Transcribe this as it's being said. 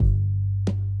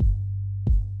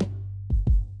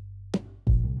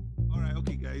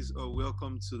guys.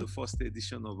 Welcome to the first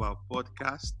edition of our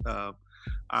podcast.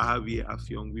 I have here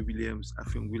Affiong Williams.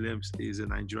 Affiong Williams is a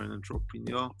Nigerian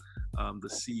entrepreneur, the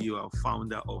CEO and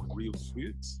founder of Real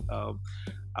Fruits. I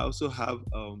also have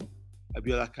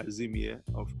Abiola Kazeem here,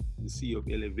 of the CEO of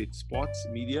Elevate Sports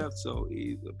Media. So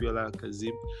Abiola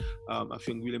Kazeem,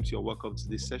 Affiong Williams, you're welcome to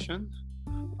this session.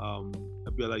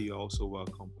 Abiola, you're also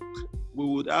welcome. We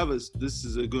would have this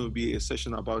is going to be a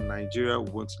session about Nigeria.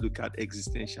 We want to look at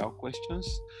existential questions.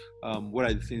 What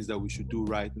are the things that we should do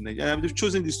right in Nigeria? And I've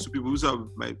chosen these two people who are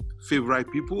my favorite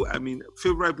people.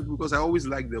 Favorite people because I always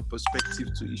like their perspective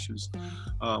to issues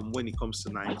when it comes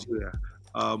to Nigeria.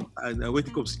 And when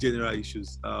it comes to general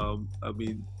issues,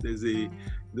 there's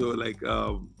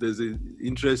there's an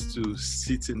interest to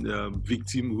sit in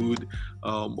victimhood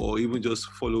or even just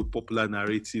follow popular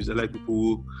narratives. I like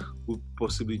people who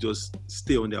possibly just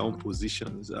stay on their own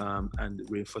positions and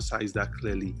re-emphasize that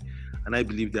clearly. And I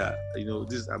believe that,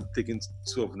 I'm taking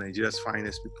two of Nigeria's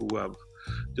finest people who have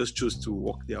just chose to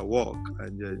walk their walk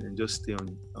and just stay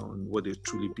on what they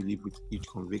truly believe with each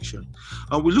conviction.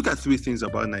 We look at three things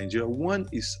about Nigeria. One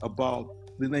is about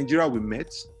the Nigeria we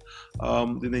met,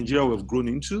 the Nigeria we've grown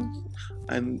into,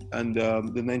 and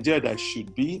the Nigeria that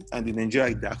should be, and the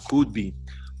Nigeria that could be.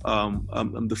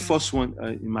 The first one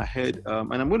in my head,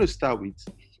 and I'm going to start with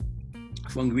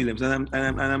Affiong Williams, and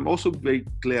I'm also very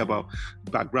clear about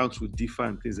backgrounds with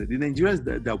different things. The Nigerians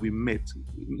that we met,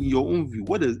 in your own view,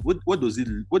 what did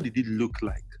it look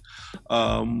like?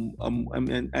 And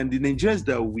the Nigerians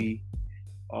that we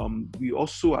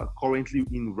also are currently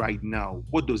in right now,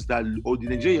 what does that, or the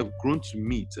Nigeria you have grown to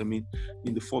meet? In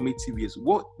the formative years,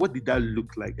 what did that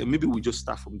look like? And maybe we just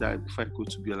start from that before I go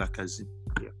to Abiola Kazeem.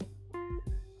 Yeah.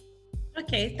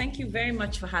 Okay, thank you very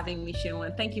much for having me, Sean,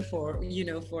 and thank you for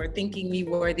thinking me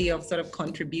worthy of sort of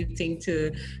contributing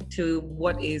to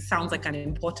what sounds like an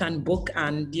important book,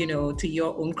 and to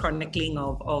your own chronicling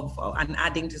of and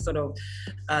adding to sort of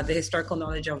the historical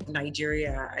knowledge of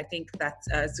Nigeria. I think that's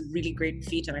a really great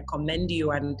feat, and I commend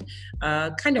you, and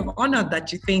kind of honored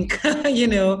that you think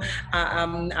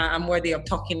I'm worthy of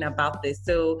talking about this.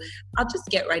 So I'll just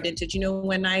get right into it.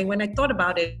 When I thought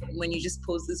about it, when you just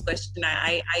posed this question,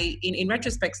 I in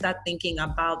retrospect start thinking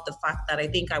about the fact that I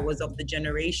think I was of the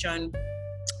generation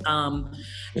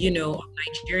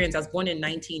Nigerians. I was born in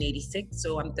 1986,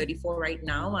 so I'm 34 right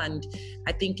now, and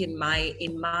I think in my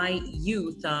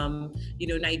youth,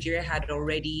 Nigeria had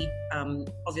already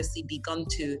obviously begun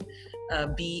to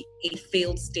be a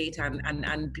failed state,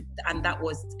 and that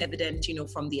was evident,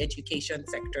 from the education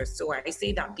sector. So I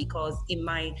say that because in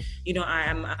my,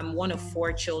 I'm one of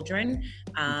four children,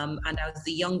 and I was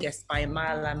the youngest by a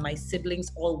mile, and my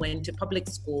siblings all went to public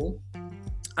school.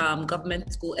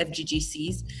 Government school,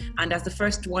 FGGCs, and as the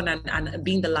first one, and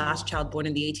being the last child born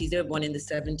in the 80s, they were born in the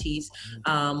 70s,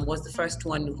 was the first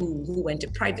one who went to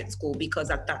private school, because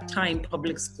at that time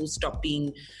public school stopped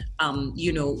being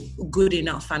good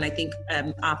enough. And I think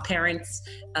our parents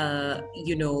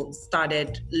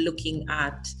started looking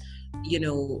at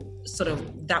sort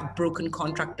of that broken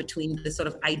contract between the sort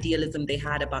of idealism they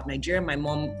had about Nigeria. My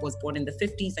mom was born in the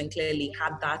 50s and clearly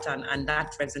had that, and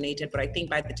that resonated. But I think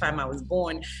by the time I was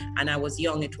born and I was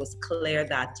young, it was clear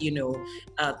that,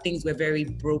 things were very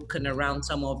broken around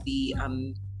some of the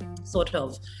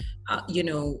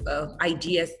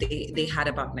ideas they had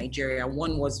about Nigeria.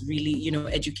 One was really,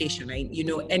 education.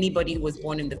 Anybody who was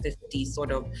born in the 50s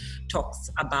sort of talks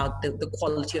about the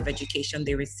quality of education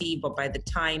they receive. But by the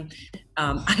time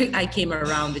I came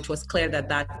around, it was clear that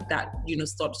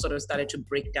sort of started to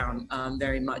break down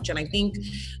very much. And I think,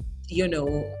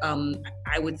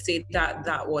 I would say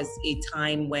that was a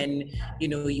time when,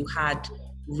 you had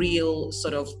real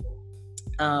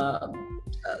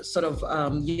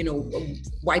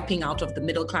wiping out of the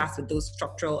middle class with those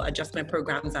structural adjustment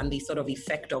programs and the sort of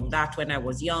effect of that when I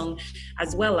was young,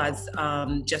 as well as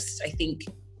I think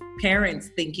parents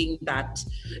thinking that,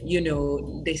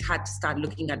 they had to start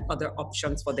looking at other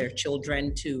options for their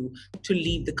children to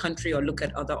leave the country or look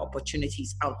at other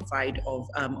opportunities outside of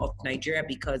Nigeria,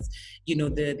 because,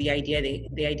 the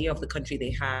idea of the country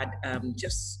they had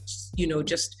just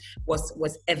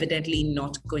was evidently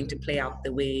not going to play out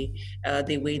the way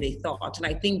they thought. And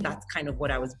I think that's kind of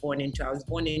what I was born into. I was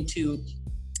born into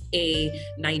a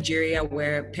Nigeria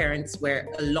where parents were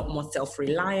a lot more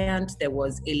self-reliant. There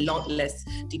was a lot less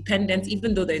dependence,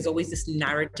 even though there's always this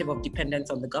narrative of dependence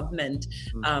on the government.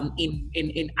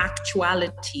 In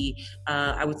actuality,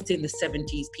 I would say in the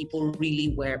 70s, people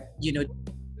really were,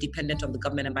 dependent on the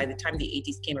government. And by the time the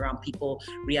 80s came around, people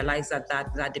realized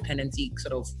that dependency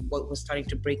sort of was starting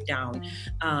to break down.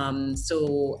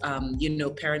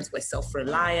 Parents were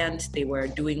self-reliant. They were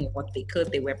doing what they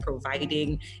could. They were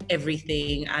providing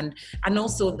everything. And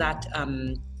also that,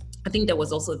 I think there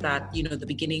was also that, the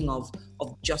beginning of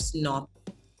just not,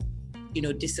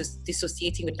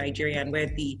 dissociating with Nigeria, and where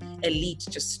the elite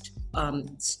just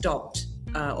stopped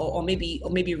or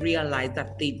maybe realized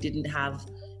that they didn't have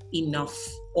enough,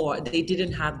 or they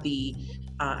didn't have the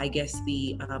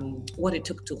what it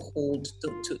took to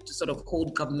sort of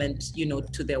hold government,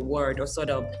 to their word, or sort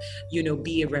of,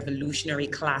 be a revolutionary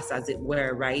class, as it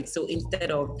were, right? So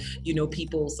instead of,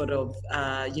 people sort of,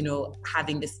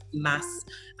 having this mass,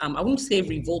 I won't say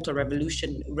revolt or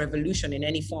revolution in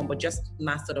any form, but just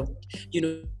mass sort of,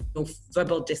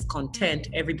 verbal discontent,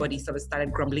 everybody sort of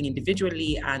started grumbling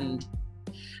individually and,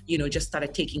 just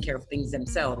started taking care of things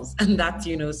themselves. And that's,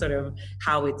 sort of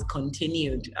how it's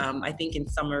continued. I think in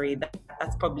summary,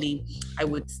 that's probably, I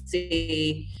would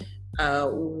say,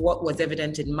 what was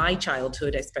evident in my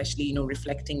childhood, especially,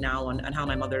 reflecting now on how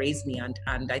my mother raised me.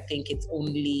 And I think it's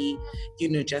only,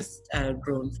 just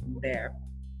grown from there.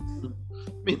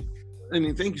 I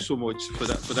mean, thank you so much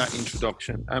for that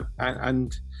introduction.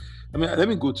 Let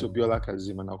me go to Abiola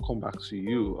Kazeem, and I'll come back to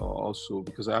you also,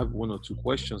 because I have one or two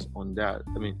questions on that.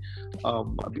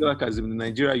 Abiola Kazeem, the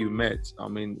Nigeria you met,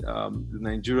 the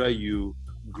Nigeria you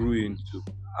grew into,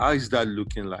 how is that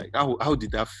looking like? How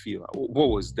did that feel? What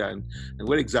was that? And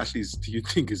what exactly do you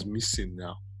think is missing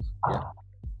now?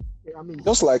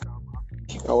 Just like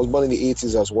I was born in the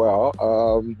 80s as well,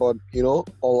 but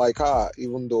unlike her,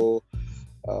 even though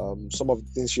some of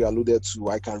the things she alluded to,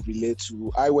 I can relate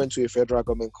to. I went to a federal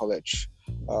government college,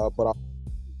 but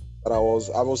I was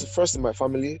the first in my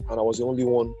family, and I was the only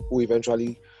one who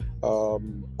eventually.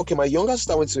 My younger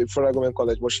sister went to a federal government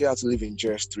college, but she had to live in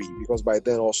JS3 because by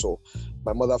then also,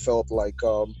 my mother felt like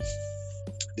the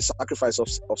sacrifice of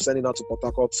sending her to Port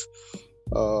Harcourt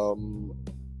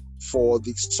for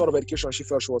the sort of education she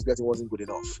felt she was getting wasn't good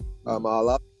enough.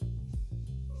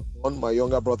 My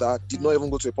younger brother did not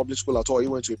even go to a public school at all. He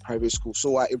went to a private school.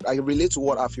 So I relate to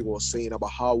what Affiong was saying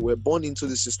about how we're born into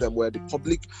the system where the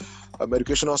public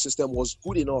educational system was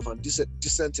good enough and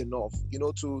decent enough,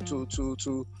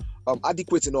 to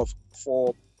adequate enough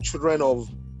for children of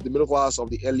the middle class, of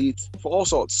the elite, for all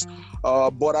sorts.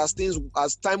 But as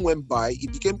time went by,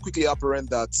 it became quickly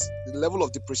apparent that the level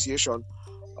of depreciation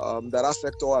that our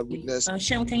sector had witnessed.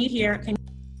 Shem, can you hear?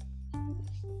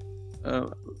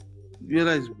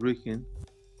 Abiola is breaking.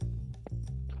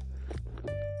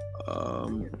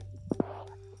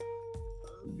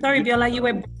 Sorry, Abiola, you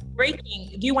were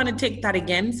breaking. Do you want to take that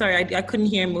again? Sorry, I couldn't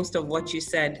hear most of what you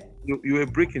said. You were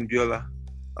breaking, Abiola.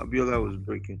 Abiola was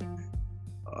breaking.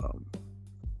 Can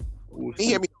you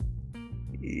hear me?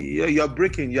 Yeah, you're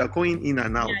breaking. You're going in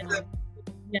and out.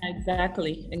 Yeah,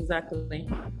 exactly.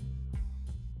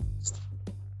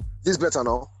 This better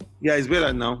now? Yeah, it's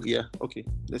better now. Yeah. Okay.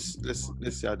 Let's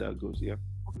see how that goes. Yeah.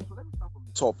 Okay, so let me start from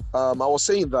the top. I was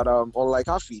saying that unlike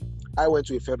Afi, I went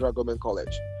to a federal government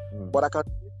college, but I can.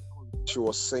 She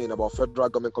was saying about federal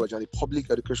government college and the public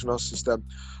educational system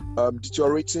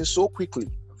deteriorating so quickly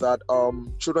that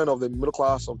children of the middle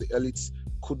class, of the elites,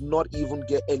 could not even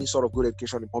get any sort of good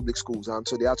education in public schools, and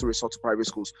so they had to resort to private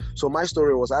schools. So my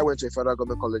story was I went to a federal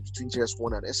government college between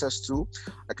JS1 and SS2.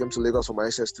 I came to Lagos for my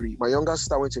SS3. My younger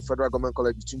sister went to a federal government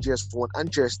college between JS1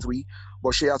 and JS3,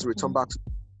 but she had to return back to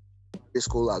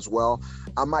school as well.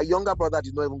 And my younger brother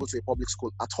did not even go to a public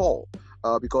school at all,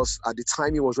 because at the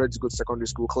time he was ready to go to secondary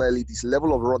school, clearly this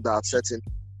level of rot that had set in,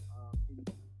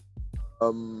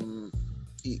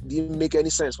 it didn't make any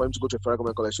sense for him to go to a federal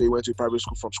government college, so he went to a private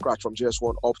school from scratch, from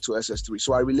JS1 up to SS3.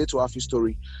 So I relate to Afi's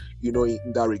story, in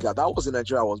that regard. That was the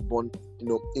Nigeria I was born,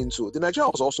 into. The Nigeria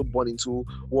I was also born into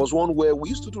was one where we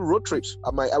used to do road trips. I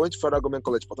went to federal government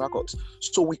college, Port Harcourt,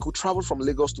 so we could travel from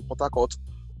Lagos to Port Harcourt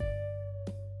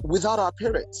without our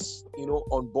parents.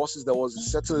 On buses there was a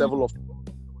certain level of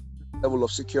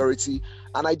security,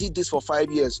 and I did this for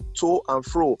 5 years, to and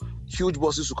fro. Huge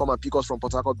buses would come and pick us from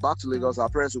Port Harcourt back to Lagos. Our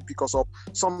parents would pick us up.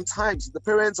 Sometimes the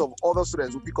parents of other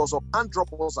students would pick us up and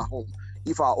drop us at home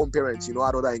if our own parents, had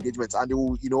other engagements, and they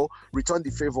will, return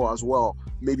the favor as well.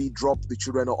 Maybe drop the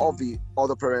children of the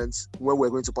other parents when we're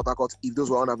going to Port Harcourt if those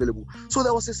were unavailable. So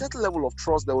there was a certain level of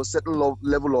trust. There was a certain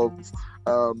level of,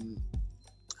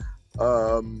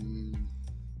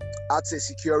 I'd say,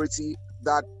 security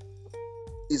that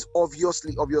is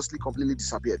obviously completely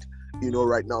disappeared,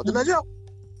 right now. The Nigeria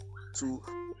to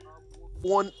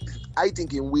one, I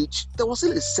think, in which there was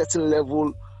still a certain level,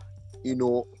 of,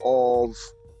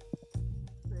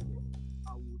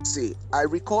 I would say. I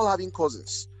recall having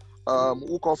cousins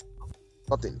who come from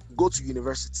nothing, go to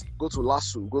university, go to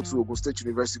LASU, go to Ogun State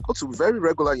University, go to very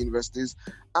regular universities,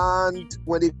 and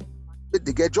when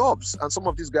they get jobs, and some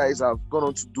of these guys have gone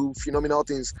on to do phenomenal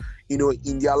things,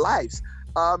 in their lives.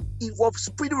 It was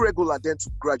pretty regular then to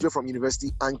graduate from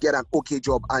university and get an okay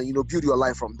job and build your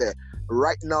life from there.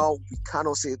 Right now, we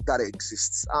cannot say that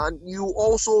exists, and you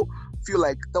also feel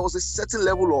like there was a certain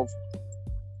level of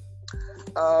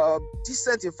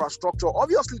decent infrastructure.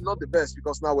 Obviously, not the best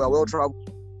because now we are well traveled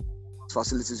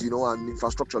facilities, and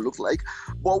infrastructure looks like.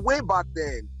 But way back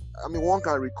then, one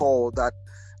can recall that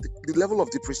the level of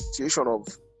depreciation of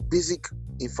basic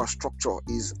infrastructure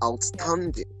is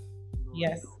outstanding.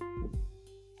 Yes.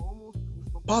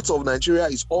 Parts of Nigeria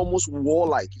is almost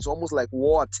warlike. It's almost like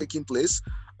war had taken place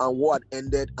and war had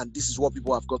ended, and this is what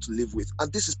people have got to live with.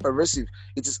 And this is pervasive.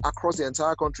 It is across the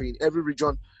entire country, in every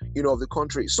region, of the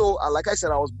country. So, like I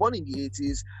said, I was born in the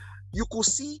 80s. You could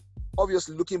see,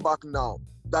 obviously, looking back now,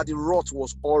 that the rot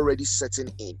was already setting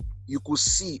in. You could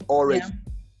see already. Yeah.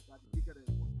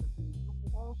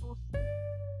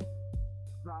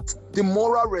 The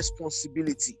moral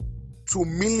responsibility to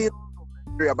millions of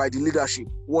Nigeria by the leadership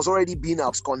was already being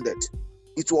absconded.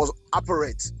 It was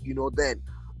apparent, then.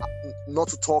 Not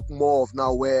to talk more of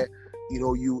now where,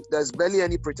 there's barely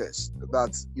any pretense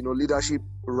that, leadership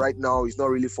right now is not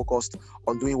really focused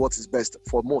on doing what is best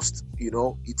for most.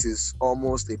 It is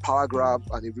almost a power grab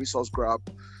and a resource grab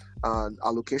and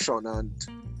allocation and,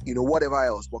 whatever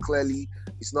else. But clearly,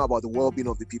 it's not about the well-being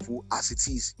of the people as it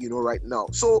is, right now.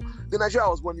 So the Nigeria I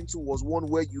was born into was one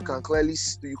where you can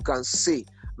say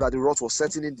that the rot was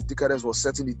setting in, the decadence was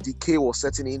setting in, the decay was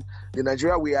setting in. The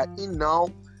Nigeria we are in now,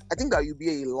 I think that you'd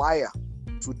be a liar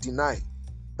to deny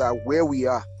that where we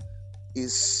are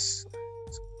is.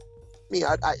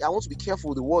 I want to be careful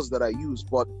with the words that I use,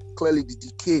 but clearly the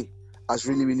decay has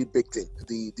really, really baked in.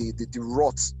 The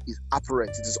rot is apparent.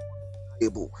 It is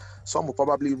unable. Some will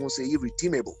probably even say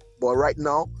irredeemable. But right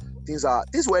now, things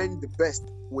weren't the best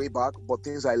way back, but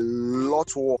things are a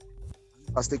lot worse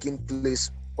has taken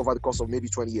place over the course of maybe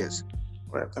 20 years.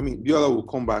 Right. Biola will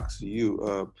come back to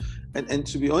you. And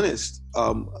to be honest,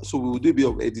 so we will do a bit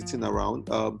of editing around.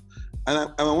 And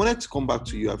I wanted to come back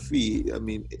to you, Afi,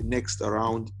 next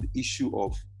around the issue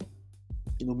of,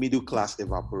 middle class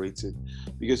evaporating.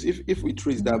 Because if we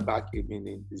trace that back, in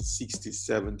the 60s,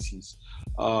 70s,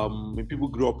 when people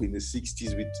grew up in the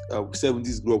 60s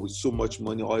 70s grew up with so much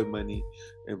money, oil money,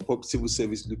 and civil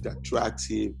service looked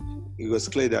attractive. It was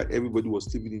clear that everybody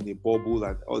was living in a bubble,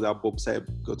 and all that bubble started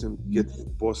getting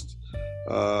burst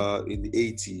in the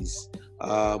 80s.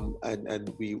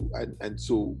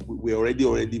 So we're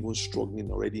already even struggling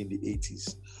already in the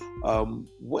 80s.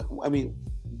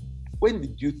 When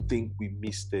did you think we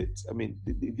missed it? Is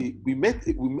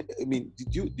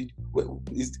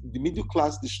the middle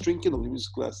class, the shrinking of the middle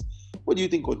class, what do you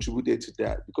think contributed to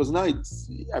that? Because now I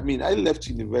left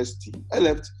university. I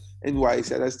left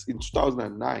NYC in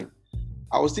 2009.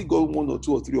 I was still going 1 or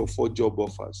 2 or 3 or 4 job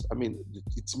offers.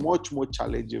 It's much more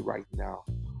challenging right now.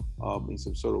 In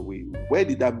some sort of way. Where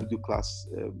did that middle class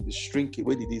shrinking?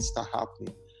 Where did it start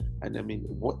happening? And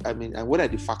what are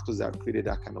the factors that created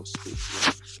that kind of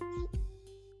space?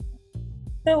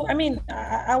 So,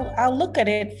 I'll look at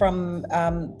it from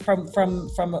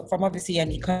obviously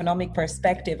an economic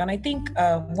perspective, and I think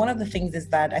one of the things is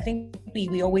that I think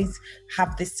we always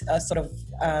have this sort of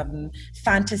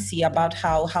fantasy about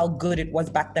how good it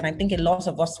was back then. I think a lot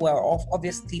of us were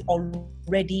obviously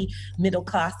already middle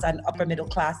class and upper middle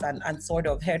class, and sort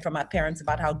of heard from our parents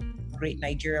about how great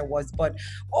Nigeria was, but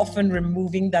often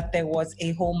removing that there was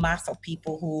a whole mass of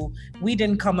people who we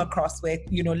didn't come across with,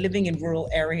 living in rural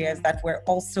areas that were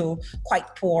also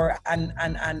quite poor and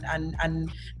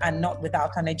not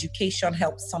without an education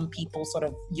helped some people sort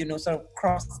of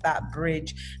cross that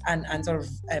bridge and sort of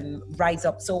rise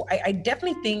up. So I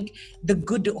definitely think the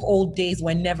good old days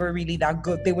were never really that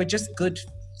good. They were just good,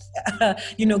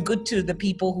 good to the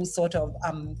people who sort of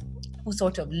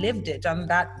lived it, and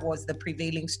that was the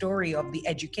prevailing story of the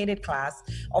educated class,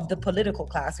 of the political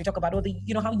class. We talk about all the,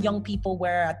 how young people were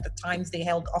at the times they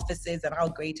held offices and how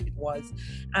great it was.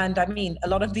 And a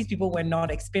lot of these people were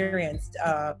not experienced,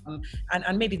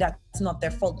 and maybe that's not their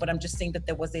fault, but I'm just saying that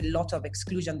there was a lot of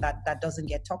exclusion that doesn't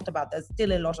get talked about. There's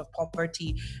still a lot of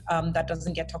poverty that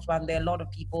doesn't get talked about. And there are a lot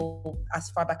of people as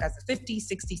far back as the 50s,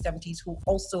 60s, 70s who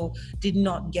also did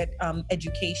not get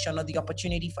education or the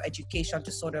opportunity for education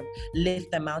to sort of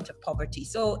lift them out of poverty.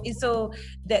 So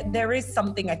there is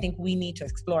something I think we need to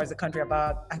explore as a country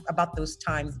about those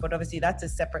times, but obviously that's a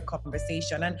separate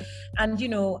conversation. And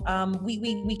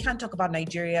we can't talk about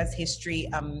Nigeria's history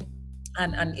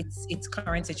and its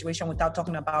current situation without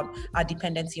talking about our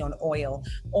dependency on oil.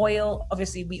 Oil,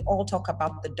 obviously, we all talk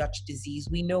about the Dutch disease.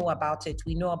 We know about it.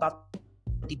 We know about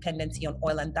dependency on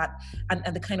oil and that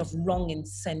and the kind of wrong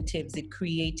incentives it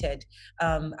created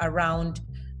around,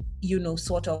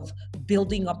 sort of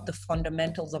building up the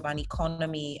fundamentals of an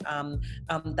economy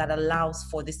that allows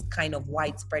for this kind of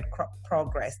widespread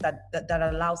progress, that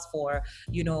allows for,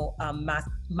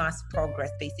 mass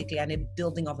progress, basically, and a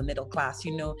building of a middle class.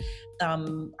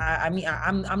 I'm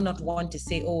not one to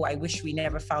say, oh, I wish we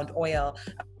never found oil,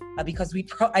 because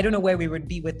I don't know where we would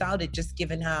be without it, just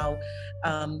given how,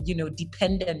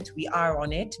 dependent we are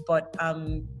on it. But,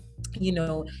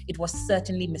 it was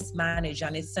certainly mismanaged,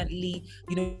 and it certainly,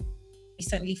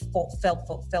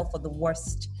 fell for the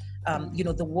worst,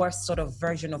 the worst sort of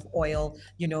version of oil,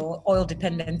 oil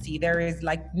dependency. There is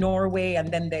like Norway,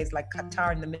 and then there's like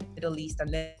Qatar in the Middle East,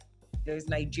 and then there's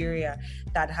Nigeria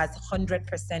that has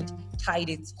 100% tied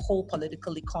its whole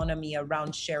political economy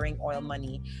around sharing oil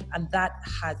money. And that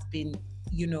has been,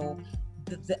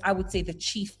 I would say the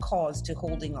chief cause to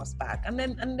holding us back. And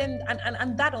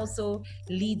that also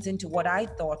leads into what I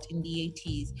thought in the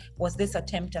 80s was this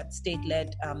attempt at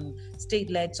state-led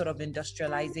sort of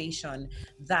industrialization,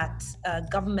 that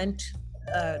government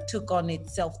took on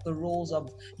itself the roles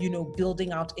of,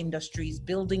 building out industries,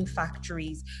 building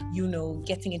factories,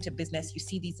 getting into business. You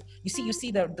see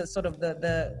the sort of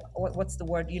the what's the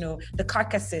word, the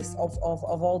carcasses of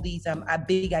all these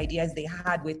big ideas they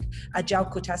had with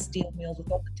Ajaokuta steel mills,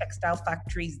 with all the textile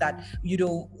factories that,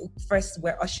 first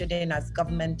were ushered in as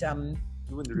government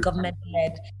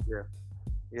led. Yeah.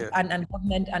 Yeah. And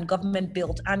government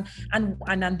built, and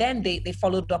then they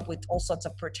followed up with all sorts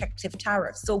of protective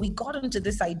tariffs. So we got into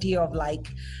this idea of like,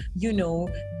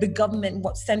 the government,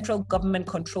 central government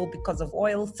control because of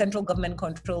oil, central government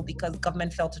control because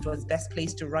government felt it was best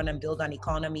place to run and build an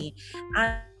economy.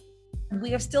 And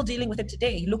we are still dealing with it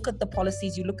today. You look at the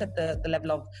policies, you look at the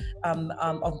level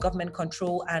of government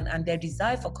control and their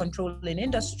desire for control in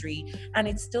industry, and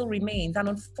it still remains. And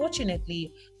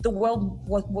unfortunately, the world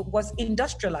was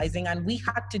industrializing, and we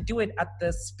had to do it at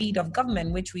the speed of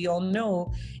government, which we all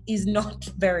know is not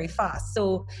very fast.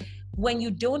 So when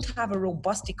you don't have a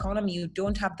robust economy, you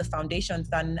don't have the foundations,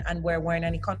 and we're in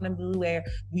an economy where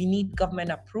we need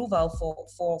government approval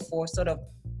for sort of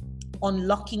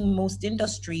unlocking most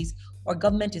industries, or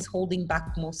government is holding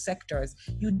back most sectors.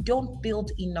 You don't build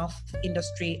enough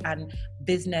industry and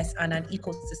business and an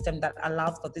ecosystem that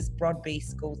allows for this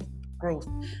broad-based growth,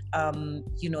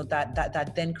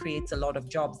 that then creates a lot of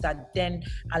jobs, that then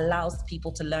allows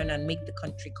people to learn and make the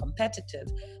country competitive.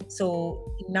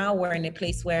 So now we're in a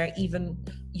place where even,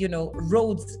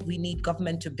 roads we need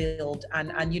government to build,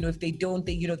 and if they don't,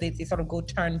 they sort of go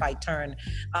turn by turn.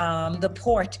 The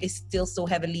port is still so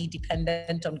heavily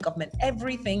dependent on government.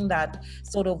 Everything that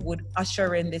sort of would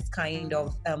usher in this kind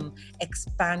of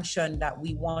expansion that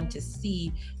we want to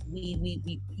see,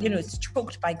 we it's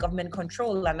choked by government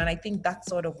control, and I think that's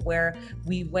sort of where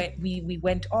we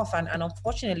went off, and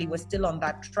unfortunately we're still on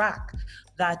that track,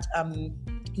 that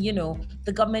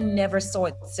the government never saw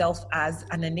itself as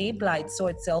an enabler. It saw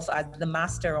itself as the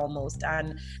master almost,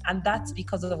 and that's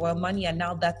because of the oil money, and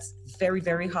now that's very,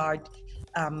 very hard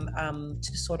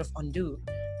to sort of undo.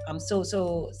 So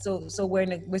we're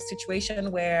in a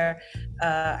situation where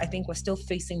I think we're still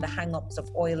facing the hang-ups of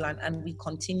oil, and we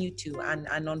continue to, and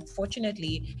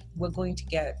unfortunately we're going to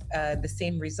get the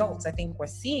same results. I think we're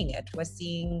seeing it. We're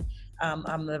seeing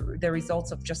the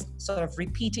results of just sort of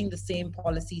repeating the same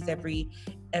policies every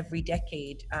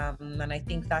decade, and I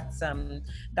think that's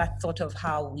sort of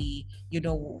how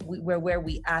where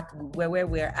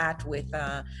we're at with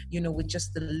with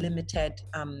just the limited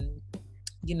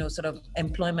sort of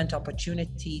employment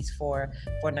opportunities for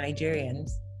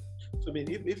Nigerians. So I mean,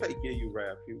 if I get you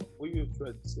right, what you're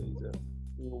trying to say is that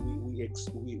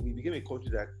we became a country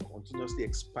that continuously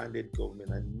expanded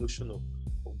government and the notion of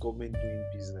government doing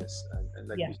business, and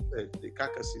like you said, the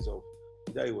carcasses of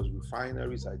either it was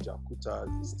refineries at Jakarta,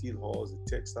 the steel halls, the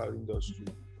textile industry,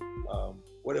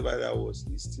 whatever that was,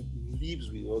 it still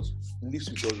lives with us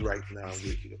right now.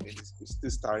 It's still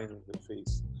staring in the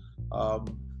face. I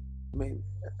mean,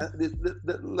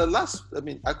 the last, let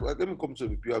me come to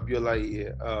Abiola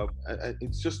here. And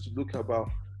it's just to look about,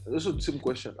 also the same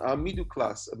question. Our middle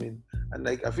class, I mean, and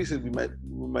like I feel we might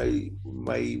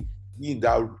be in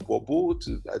that bubble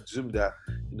to assume that,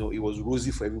 it was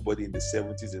rosy for everybody in the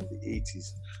 70s and the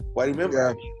 80s. But I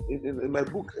remember in my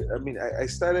book, I mean, I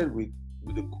started with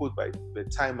a quote by the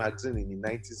Time magazine in the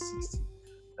 1960s.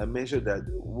 I mentioned that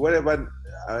whatever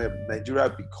Nigeria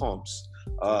becomes,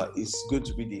 is going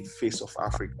to be the face of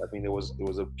Africa. I mean, there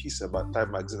was a piece about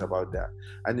Time magazine about that,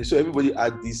 and so everybody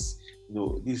had this,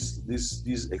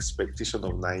 this expectation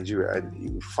of Nigeria,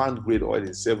 and we found great oil in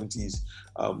the 70s.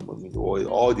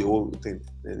 All the whole thing,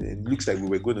 and it looks like we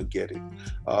were going to get it.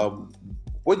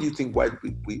 What do you think? Why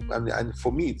and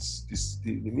for me, it's this: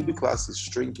 the middle class is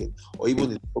shrinking, or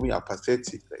even it's becoming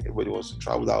apathetic. Like everybody wants to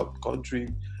travel out of the country.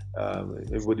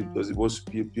 Everybody wants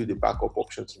to build a backup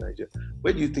option to Nigeria.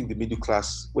 Where do you think the middle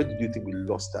class? Where do you think we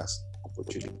lost that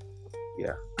opportunity?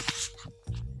 Yeah,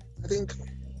 I think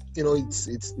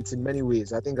it's in many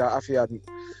ways. I think Afia,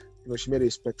 she made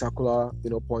a spectacular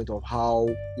point of how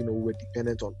we're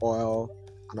dependent on oil,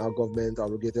 and our government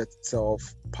arrogated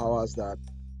itself powers that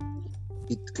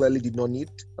it clearly did not need,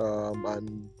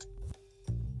 and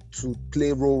to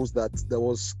play roles that there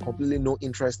was completely no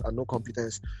interest and no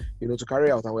competence, to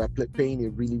carry out, and we are paying a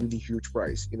really, really huge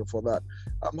price, for that.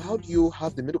 How do you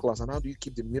have the middle class, and how do you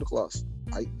keep the middle class?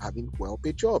 Having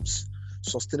well-paid jobs,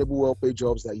 sustainable well-paid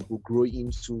jobs that you could grow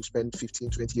into, spend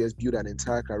 15, 20 years, build an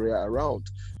entire career around.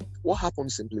 What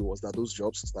happened simply was that those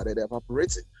jobs started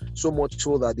evaporating, so much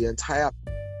so that the entire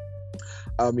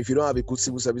if you don't have a good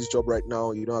civil service job right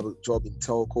now, you don't have a job in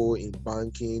telco, in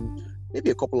banking, maybe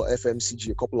a couple of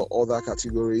FMCG, a couple of other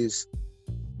categories.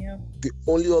 Yeah. The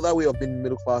only other way of being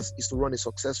middle class is to run a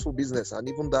successful business. And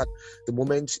even that, the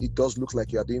moment it does look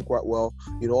like you are doing quite well,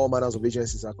 all manners of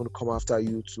agencies are going to come after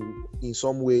you to, in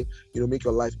some way, make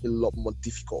your life a lot more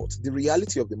difficult. The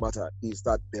reality of the matter is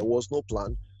that there was no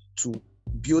plan to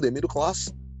build a middle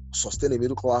class, sustain a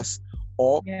middle class,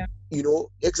 or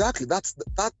exactly, that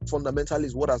fundamentally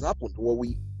is what has happened.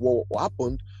 What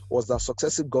happened was that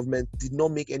successive government did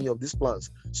not make any of these plans.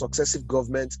 Successive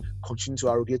government continued to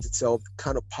arrogate itself the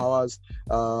kind of powers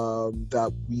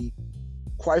that we,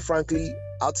 quite frankly,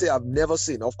 I'd say I've never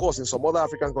seen. Of course, in some other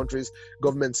African countries,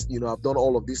 governments, have done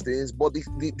all of these things, but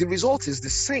the result is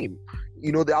the same.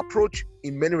 The approach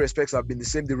in many respects have been the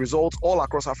same. The results all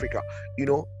across Africa,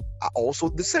 are also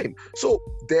the same. So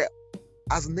there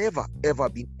has never, ever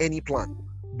been any plan.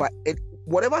 But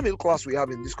whatever middle class we have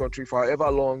in this country for however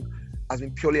long has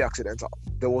been purely accidental.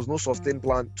 There was no sustained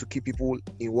plan to keep people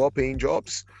in well-paying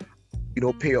jobs,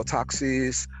 pay your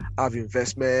taxes, have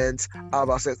investments, have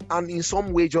assets, and in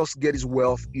some way just get his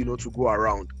wealth, to go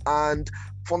around. And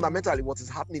fundamentally, what is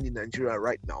happening in Nigeria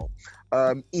right now,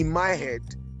 in my head,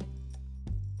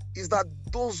 is that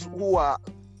those who are,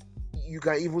 you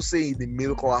can even say, in the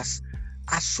middle class,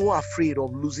 are so afraid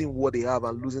of losing what they have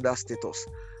and losing that status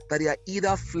that they are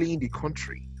either fleeing the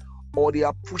country or they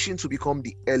are pushing to become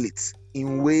the elite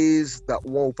in ways that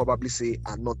one will probably say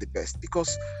are not the best,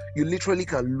 because you literally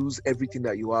can lose everything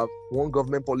that you have. One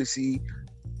government policy,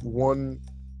 one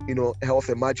health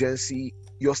emergency,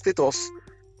 your status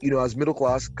as middle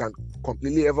class can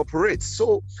completely evaporate.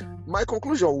 So my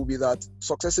conclusion will be that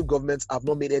successive governments have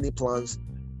not made any plans,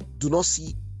 do not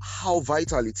see how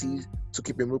vital it is to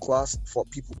keep a middle class for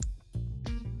people.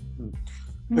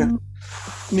 I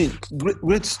mean,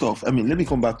 great stuff. I mean, let me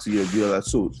come back to you, Abiola.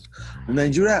 So,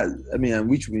 Nigeria, and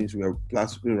which means we are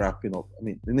practically wrapping up.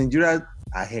 The Nigeria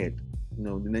ahead,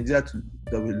 the Nigeria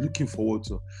that we're looking forward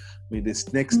to.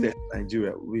 This next step,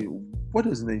 Nigeria. What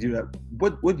does Nigeria?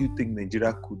 What do you think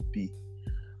Nigeria could be?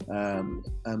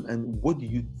 And what do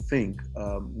you think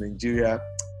Nigeria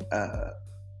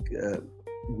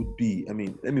would be?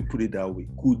 Let me put it that way: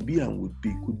 could be and would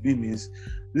be. Could be means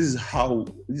this is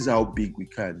how big we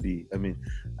can be.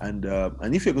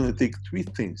 And if you're going to take three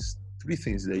things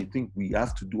that you think we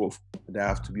have to do that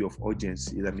have to be of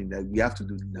urgency, that we have to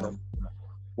do now,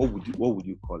 what would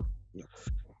you call it? Yeah.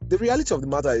 The reality of the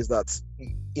matter is that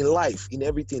in life, in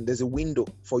everything, there's a window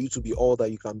for you to be all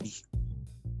that you can be.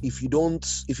 If you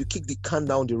kick the can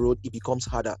down the road, it becomes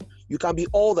harder. You can be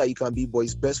all that you can be, but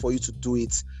it's best for you to do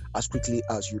it as quickly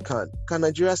as you can. Can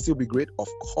Nigeria still be great? Of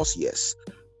course, yes.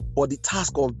 But the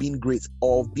task of being great,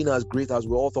 of being as great as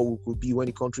we all thought we could be when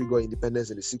the country got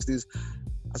independence in the 60s,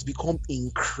 has become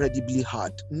incredibly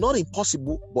hard. Not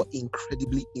impossible, but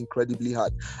incredibly, incredibly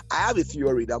hard. I have a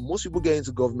theory that most people get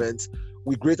into government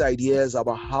with great ideas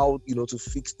about how, to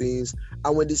fix things.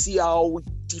 And when they see how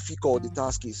difficult the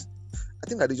task is, I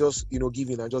think that they just, give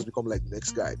in and just become like the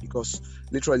next guy, because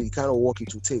literally the kind of work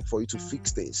it will take for you to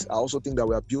fix things. I also think that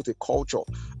we have built a culture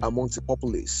amongst the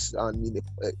populace, and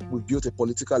we've built a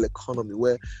political economy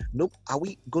where, are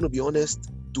we going to be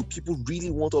honest? Do people really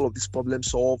want all of these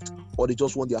problems solved, or they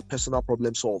just want their personal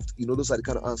problem solved? Those are the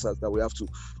kind of answers that we have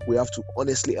to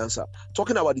honestly answer.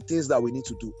 Talking about the things that we need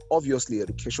to do, obviously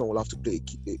education will have to play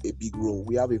a big role.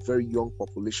 We have a very young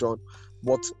population,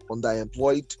 but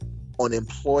underemployed,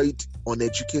 unemployed,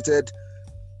 uneducated.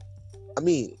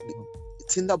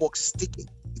 tinderbox is ticking.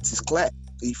 It is clear.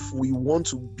 If we want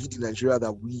to be the Nigeria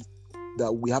that we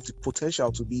have the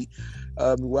potential to be,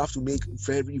 we have to make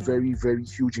very, very, very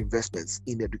huge investments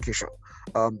in education.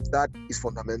 That is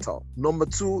fundamental. Number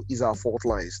two is our fault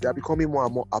lines. They are becoming more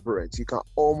and more apparent. You can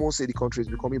almost say the country is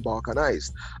becoming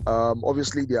balkanized.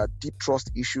 Obviously, there are deep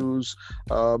trust issues.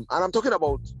 And I'm talking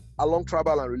about along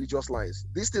tribal and religious lines.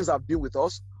 These things have been with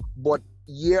us, but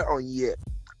year on year,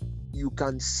 you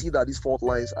can see that these fault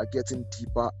lines are getting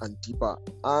deeper and deeper.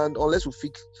 And unless we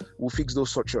fix those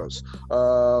structures,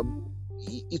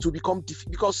 it will become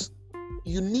difficult, because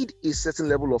you need a certain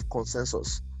level of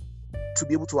consensus to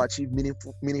be able to achieve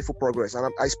meaningful progress.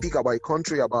 And I speak about a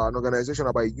country, about an organization,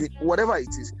 about a youth, whatever it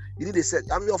is. You need a set.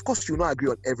 I mean, of course, you not agree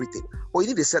on everything, but you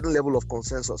need a certain level of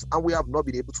consensus. And we have not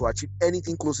been able to achieve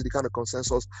anything close to the kind of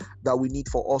consensus that we need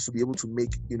for us to be able to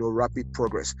make, rapid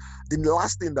progress. The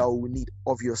last thing that we need,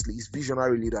 obviously, is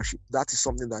visionary leadership. That is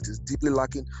something that is deeply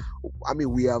lacking. I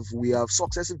mean, we have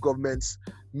successive governments.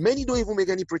 Many don't even make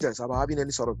any pretense about having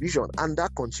any sort of vision, and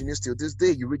that continues till this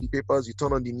day. You read the papers, you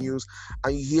turn on the news,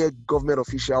 and you hear government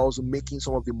officials making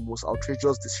some of the most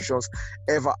outrageous decisions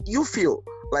ever. You feel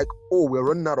like, oh, we're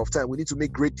running out of time, we need to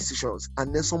make great decisions,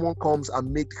 and then someone comes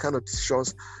and make the kind of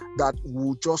decisions that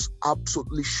will just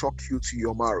absolutely shock you to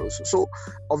your marrows. So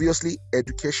obviously,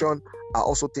 education, I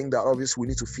also think that obviously we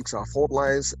need to fix our fault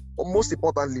lines. But most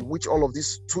importantly, which all of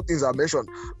these two things I mentioned,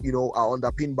 are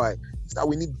underpinned by, is that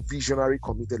we need visionary,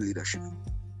 committed leadership.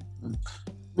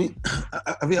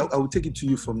 I will take it to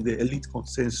you from the elite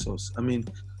consensus. I mean,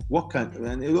 a lot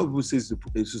of people say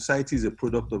a society is a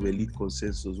product of elite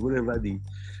consensus. Whatever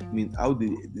how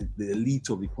the elite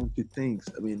of the country thinks.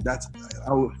 I mean, that's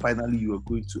how finally you are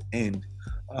going to end.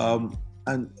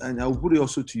 And I'll put it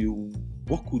also to you,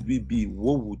 what could we be?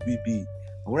 What would we be?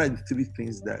 And what are the three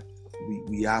things that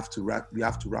we have to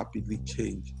rapidly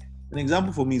change? An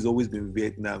example for me has always been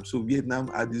Vietnam. So Vietnam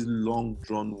had this long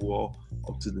drawn war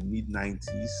up to the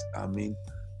mid-90s.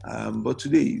 But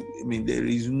today, there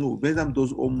is Vietnam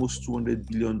does almost $200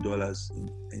 billion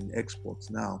in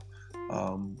exports now.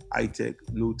 High tech,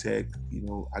 low tech,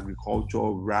 agriculture,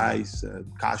 rice,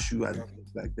 cashew, and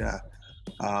things like that.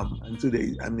 And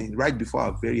today, right before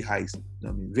our very highs,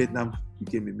 Vietnam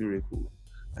became a miracle,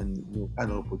 and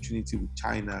kind of opportunity with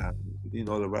China,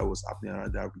 all of that was happening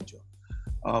around that region.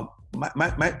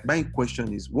 My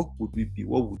question is, what would we be?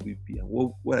 What would we be? And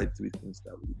what are the three things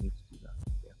that we need to do now?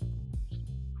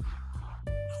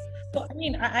 So,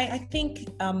 I think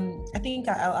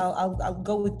I'll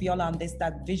go with Biola on this,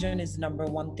 that vision is number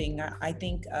one thing. I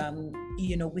think,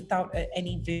 without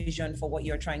any vision for what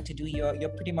you're trying to do, you're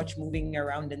pretty much moving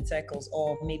around in circles,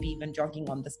 or maybe even jogging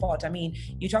on the spot.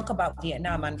 You talk about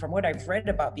Vietnam, and from what I've read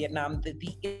about Vietnam, the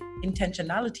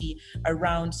intentionality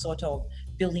around sort of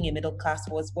building a middle class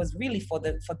was really for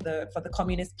the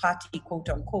Communist Party, quote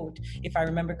unquote, if I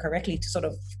remember correctly, to sort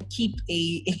of keep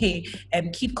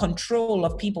keep control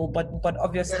of people, but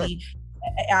obviously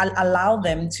allow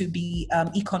them to be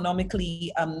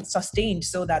economically sustained,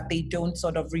 so that they don't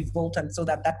sort of revolt, and so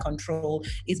that control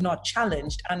is not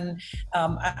challenged. And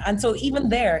so even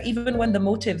when the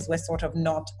motives were sort of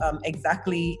not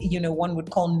exactly, one would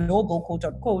call noble, quote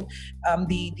unquote,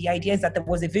 the idea is that there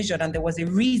was a vision and there was a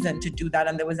reason to do that,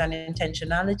 and there was an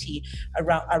intentionality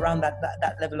around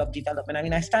that level of development.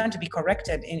 I stand to be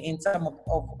corrected in some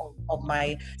of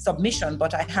my submission,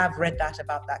 but I have read that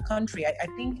about that country. I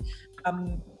think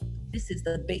this is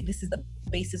the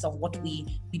basis of what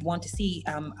we want to see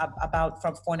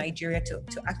for Nigeria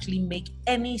to actually make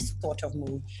any sort of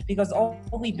move, because all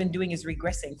we've been doing is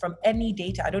regressing. From any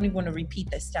data, I don't even want to repeat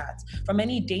the stats, from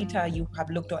any data you have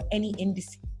looked at, any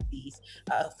indices,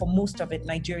 for most of it,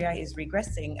 Nigeria is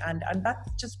regressing, and that's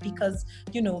just because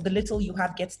the little you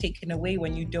have gets taken away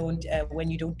when you don't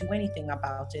do anything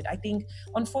about it. I think,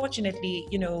 unfortunately,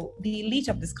 the elite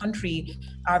of this country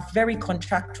are very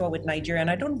contractual with Nigeria, and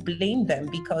I don't blame them,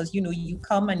 because you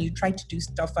come and you try to do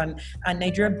stuff, and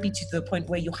Nigeria beats you to the point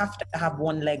where you have to have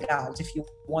one leg out if you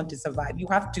want to survive. You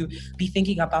have to be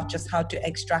thinking about just how to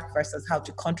extract versus how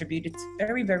to contribute. It's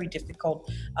very, very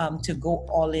difficult to go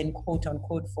all in, quote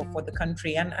unquote, for the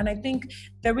country. And I think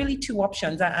there are really two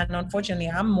options. And unfortunately,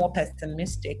 I'm more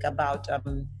pessimistic about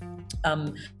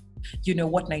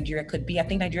what Nigeria could be. I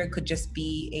think Nigeria could just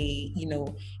be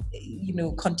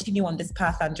continue on this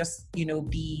path and just,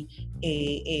 be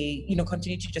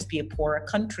continue to just be a poorer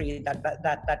country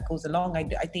that goes along.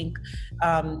 I think,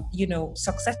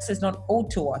 success is not owed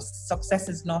to us. Success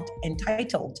is not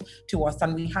entitled to us,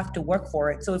 and we have to work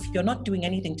for it. So if you're not doing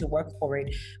anything to work for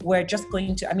it, we're just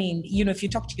going to, if you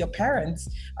talk to your parents,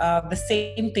 the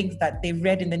same things that they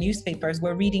read in the newspapers,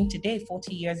 we're reading today,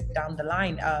 40 years down the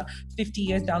line, 50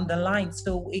 years down the line.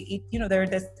 So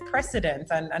there's precedent,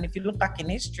 and if you look back in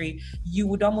history, you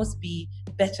would almost be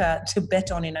better to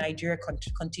bet on in Nigeria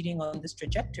continuing on this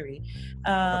trajectory.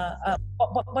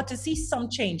 But to see some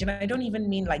change, and I don't even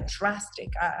mean like drastic.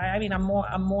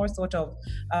 I'm more sort of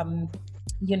I'm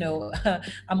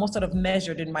more sort of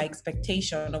measured in my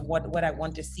expectation of what I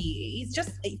want to see. It's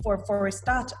just for a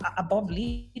start, above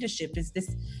leadership is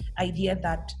this idea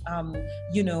that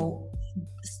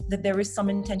that there is some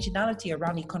intentionality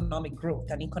around economic growth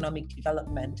and economic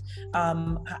development,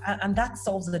 and that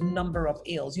solves a number of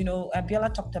ills.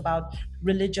 Abiola talked about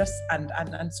religious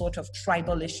and sort of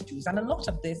tribal issues, and a lot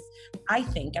of this, I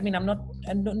think, I'm not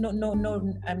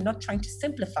trying to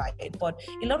simplify it, but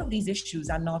a lot of these issues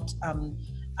are not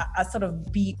are sort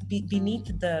of beneath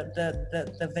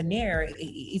the veneer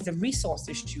is a resource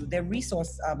issue. There are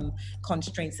resource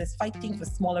constraints. There's fighting for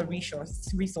smaller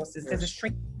resources. Yes. There's a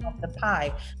shrinking of the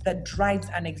pie that drives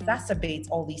and exacerbates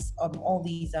all these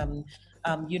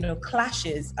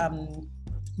clashes.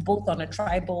 Both on a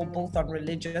tribal, both on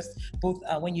religious, both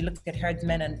when you look at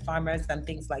herdsmen and farmers and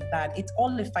things like that. It's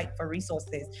all a fight for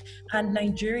resources. And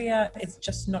Nigeria is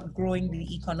just not growing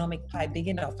the economic pie big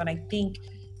enough. And I think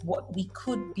what we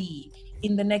could be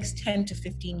in the next 10 to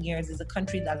 15 years is a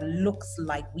country that looks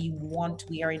like we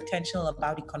are intentional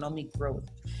about economic growth.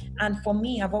 And for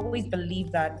me, I've always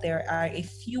believed that there are a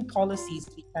few policies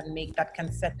we can make that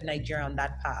can set Nigeria on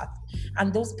that path.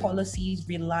 And those policies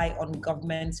rely on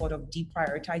government sort of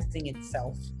deprioritizing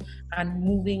itself and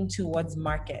moving towards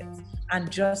markets and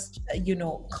just,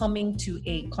 coming to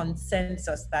a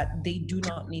consensus that they do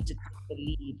not need to take the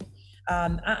lead.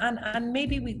 And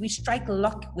maybe we strike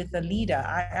luck with the leader.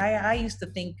 I used to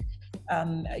think,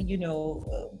 there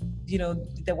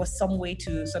was some way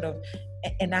to sort of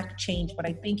enact change, but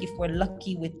I think if we're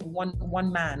lucky with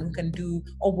one man who can do,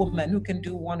 or woman who can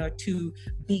do one or two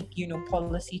big,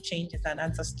 policy changes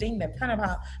and sustain them, kind of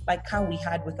how we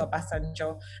had with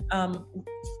Obasanjo.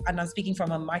 And I'm speaking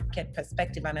from a market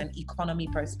perspective and an economy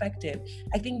perspective.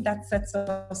 I think that sets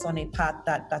us on a path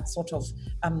that sort of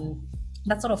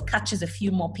catches a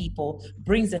few more people,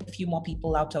 brings a few more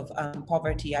people out of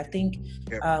poverty. I think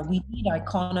we need our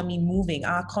economy moving.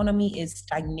 Our economy is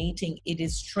stagnating. It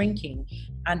is shrinking.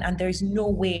 And there's no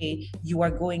way you are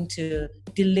going to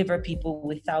deliver people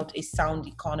without a sound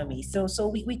economy. So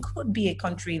we could be a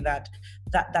country that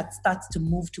starts to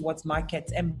move towards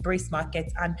markets, embrace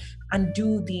markets, and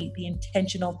do the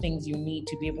intentional things you need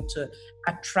to be able to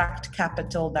attract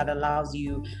capital that allows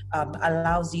you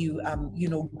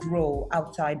grow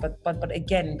outside. But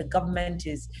again, the government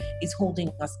is holding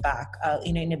us back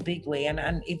in a big way.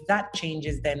 And if that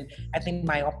changes, then I think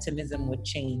my optimism would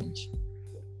change.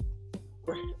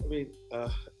 Right.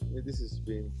 This has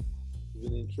been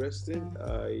interesting.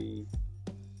 I'm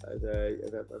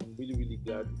really, really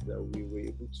glad that we were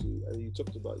able to. And you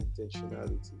talked about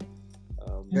intentionality.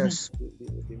 Yes.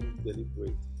 They need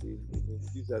deliberate.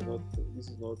 This is not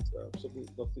something.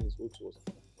 Nothing is owed to us.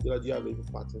 Do you have any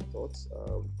parting thoughts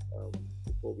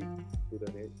before we put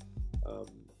an end?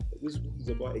 This is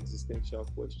about existential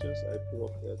questions. I put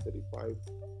up 35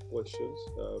 questions,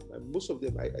 and most of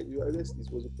them, I realized this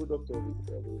was a product of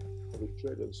a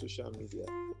thread on social media.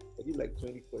 I did like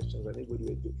 20 questions, and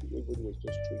everybody was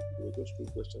just straight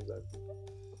questions. And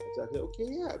so I said, okay,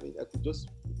 yeah, I could just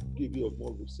give you a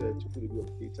more research, put a bit of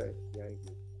data behind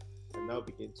it, and now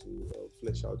begin to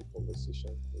flesh out the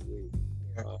conversation in a way.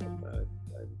 And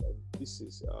this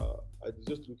is, I was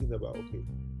just looking about, okay,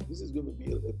 this is going to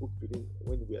be a book reading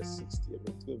when we are 60.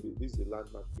 This is a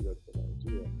landmark period for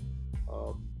Nigeria.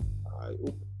 I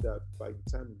hope that by the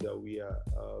time that we are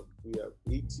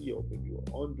 80 or maybe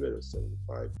 100 or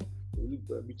 75,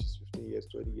 which is 15 years,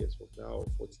 20 years from now, or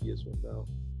 40 years from now,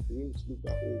 we're able to look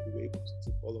back, we were able to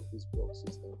tick all of these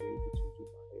boxes and we're able to do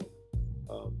my head.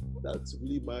 That's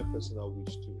really my personal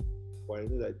wish too. But I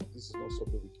know that this is not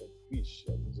something we can wish.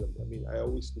 I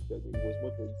always looked at it was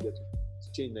much more easier to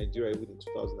change Nigeria even in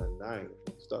 2009,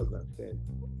 2010.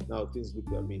 Now things look,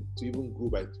 to even grow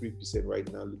by 3%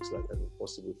 right now looks like an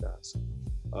impossible task.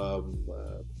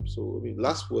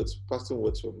 Last words, passing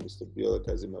words from Mr. Abiola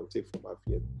Kazeem, I'll take from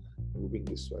Affiong, and we'll bring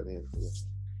this to an end.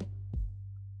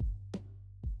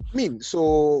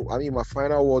 My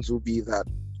final words will be that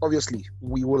obviously,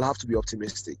 we will have to be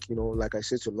optimistic. Like I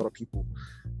said to a lot of people,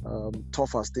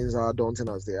 tough as things are, daunting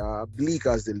as they are, bleak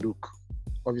as they look.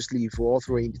 Obviously, if we're all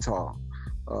throwing the towel,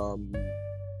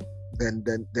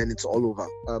 then it's all over.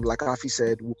 Like Afi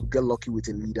said, we could get lucky with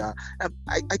a leader.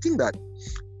 I think that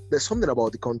there's something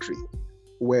about the country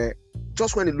where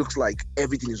just when it looks like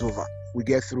everything is over, we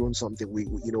get through something, we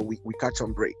catch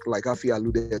some break. Like Afi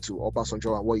alluded to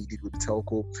Obasanjo and what he did with the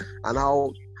telco, and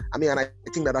how, and I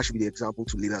think that should be the example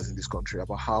to leaders in this country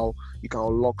about how you can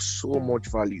unlock so much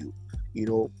value,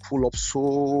 pull up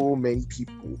so many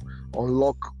people,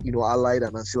 unlock, allied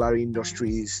and ancillary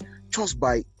industries just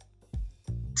by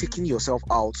taking yourself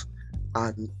out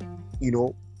and,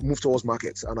 move towards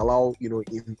markets and allow,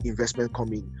 investment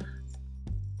come in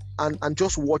and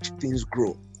just watch things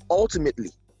grow.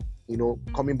 Ultimately,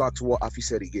 coming back to what Afi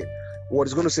said again, what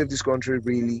is going to save this country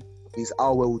really is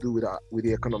how well we do with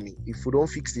the economy. If we don't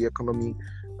fix the economy,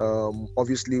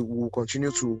 obviously we'll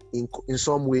continue to, in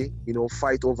some way,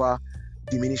 fight over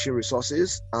diminishing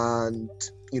resources, and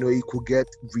it could get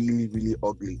really, really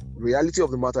ugly. The reality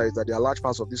of the matter is that there are large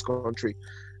parts of this country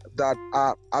that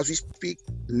are, as we speak,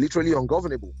 literally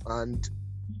ungovernable. And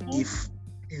if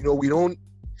we don't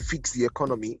fix the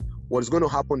economy, what is going to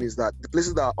happen is that the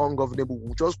places that are ungovernable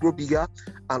will just grow bigger,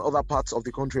 and other parts of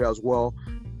the country as well,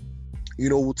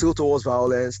 will tilt towards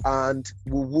violence, and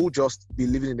we will just be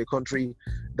living in a country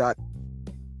that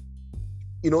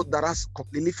that has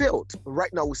completely failed.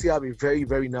 Right now, we still have a very,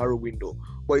 very narrow window,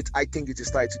 but I think it is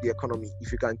tied to the economy.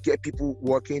 If you can get people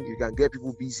working, you can get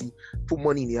people busy, put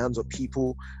money in the hands of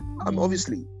people,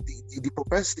 obviously the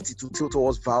propensity to tilt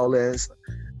towards violence,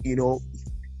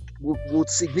 would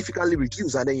significantly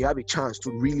reduce, and then you have a chance to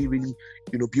really, really,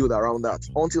 build around that.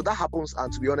 Until that happens,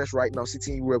 and to be honest, right now,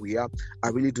 sitting where we are, I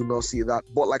really do not see that.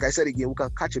 But like I said again, we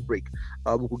can catch a break.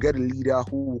 We could get a leader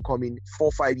who will come in 4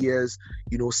 or 5 years,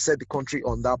 set the country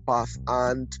on that path,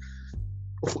 and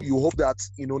you hope that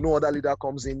no other leader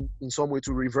comes in some way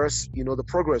to reverse the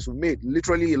progress we made.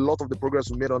 Literally, a lot of the progress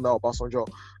we made under Obasanjo,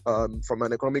 from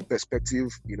an economic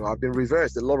perspective, have been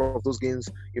reversed. A lot of those gains,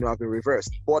 have been reversed.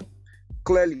 But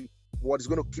clearly, what is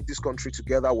going to keep this country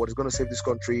together, what is going to save this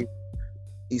country,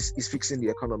 is fixing the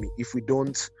economy. If we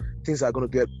don't, things are going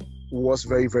to get worse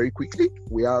very, very quickly.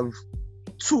 We have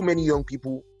too many young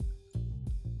people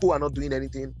who are not doing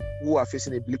anything, who are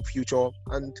facing a bleak future,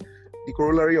 and the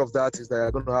corollary of that is that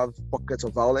you're going to have pockets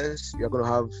of violence, you're going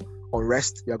to have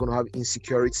unrest, you're going to have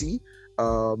insecurity.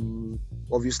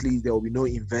 Obviously, there will be no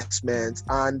investment,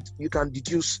 and you can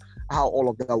deduce how all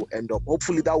of that will end up.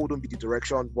 Hopefully, that wouldn't be the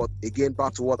direction. But again,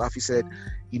 back to what Afi said,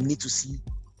 you need to see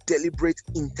deliberate,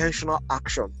 intentional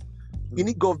action. You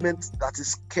need government that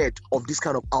is scared of this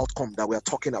kind of outcome that we are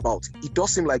talking about. It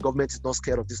does seem like government is not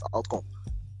scared of this outcome.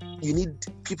 You need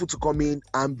people to come in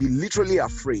and be literally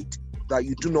afraid that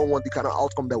you do not want the kind of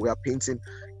outcome that we are painting,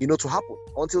 to happen.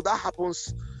 Until that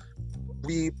happens,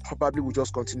 we probably will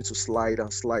just continue to slide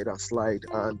and slide and slide,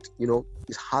 and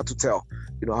it's hard to tell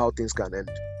how things can end.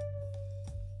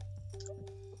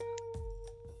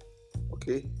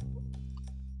 Okay,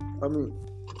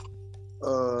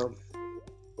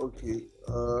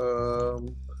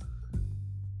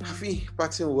 Happy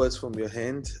parting words from your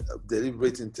hand,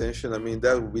 deliberate intention.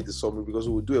 That would be the summary, because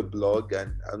we will do a blog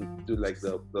and do like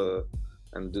the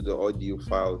audio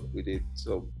file with it.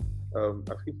 So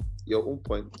Happy, your own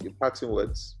point, your parting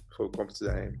words for come to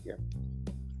the end.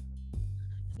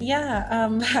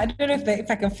 I don't know if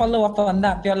I can follow up on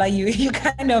that, Biola. You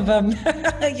kind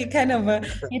of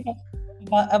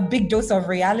a big dose of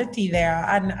reality there,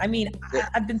 and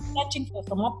I've been searching for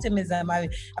some optimism. I've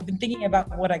been thinking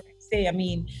about what I could say.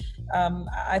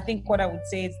 I think what I would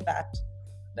say is that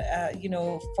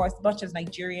for as much as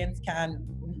Nigerians can,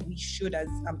 we should, as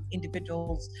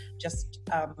individuals, just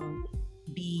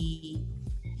be,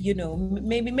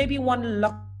 maybe one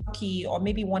lucky or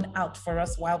maybe one out for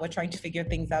us while we're trying to figure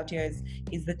things out here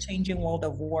is the changing world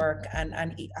of work, and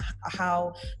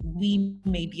how we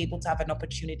may be able to have an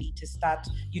opportunity to start,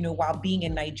 while being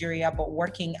in Nigeria, but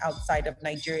working outside of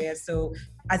Nigeria. So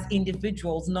as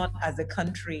individuals, not as a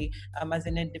country, as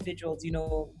in individuals,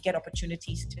 get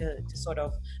opportunities to sort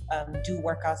of do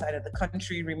work outside of the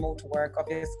country, remote work.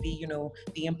 Obviously,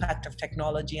 the impact of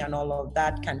technology and all of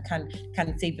that can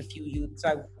save a few youth. So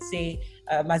I would say,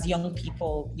 as young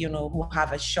people, who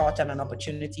have a shot and an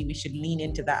opportunity, we should lean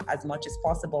into that as much as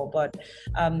possible. But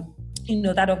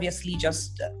that obviously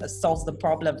just solves the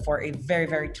problem for a very,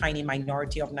 very tiny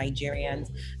minority of Nigerians.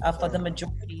 For the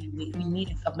majority, we need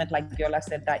a government, like Biola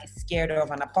said, that is scared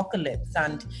of an apocalypse,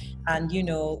 and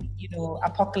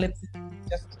apocalypse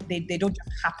they don't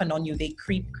just happen on you. They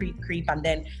creep, and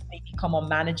then they become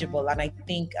unmanageable. And I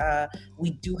think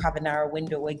we do have a narrow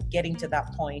window. We're getting to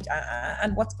that point.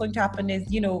 And what's going to happen is,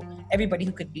 everybody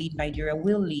who could leave Nigeria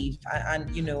will leave, and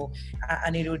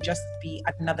it'll just be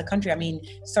another country. I mean,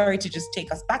 sorry to just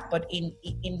take us back, but in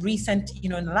recent,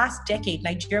 in the last decade,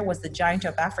 Nigeria was the giant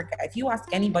of Africa. If you ask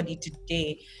anybody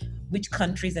today which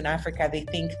countries in Africa they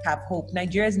think have hope,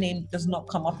 Nigeria's name does not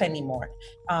come up anymore,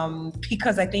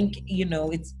 because I think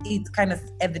it's kind of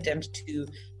evident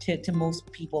to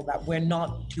most people that we're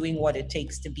not doing what it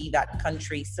takes to be that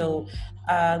country. So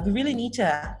we really need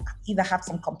to either have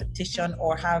some competition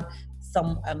or have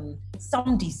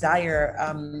some desire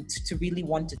to really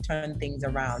want to turn things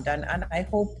around, and I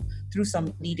hope through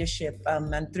some leadership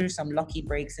and through some lucky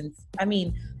breaks, and I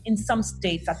mean in some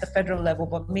states at the federal level,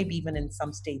 but maybe even in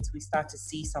some states, we start to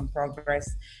see some progress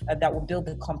that will build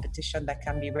a competition that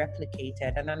can be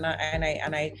replicated,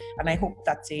 and I hope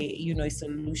that's a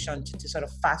solution to sort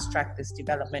of fast track this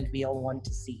development we all want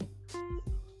to see.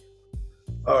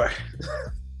 All right.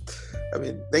 I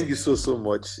mean, thank you so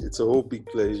much. It's a whole big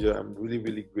pleasure. I'm really,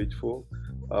 really grateful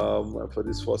for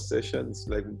this first session. It's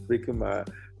like breaking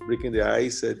the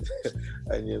ice and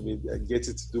I get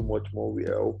to do much more. We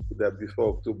hope that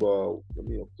before October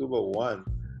 1,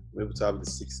 we're able to have the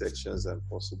 6 sections, and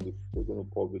possibly we're going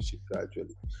to publish it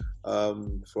gradually.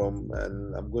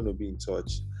 And I'm going to be in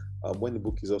touch. When the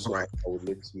book is also right, I will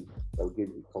get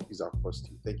the copies across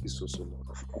to you. Thank you so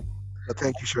much.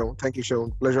 Thank you, Sean. Thank you,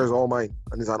 Sean. Pleasure is all mine,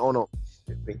 and it's an honor.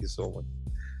 Thank you so much.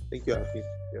 Thank you, Afi.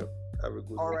 Yeah, have a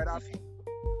good All day. right, Afi.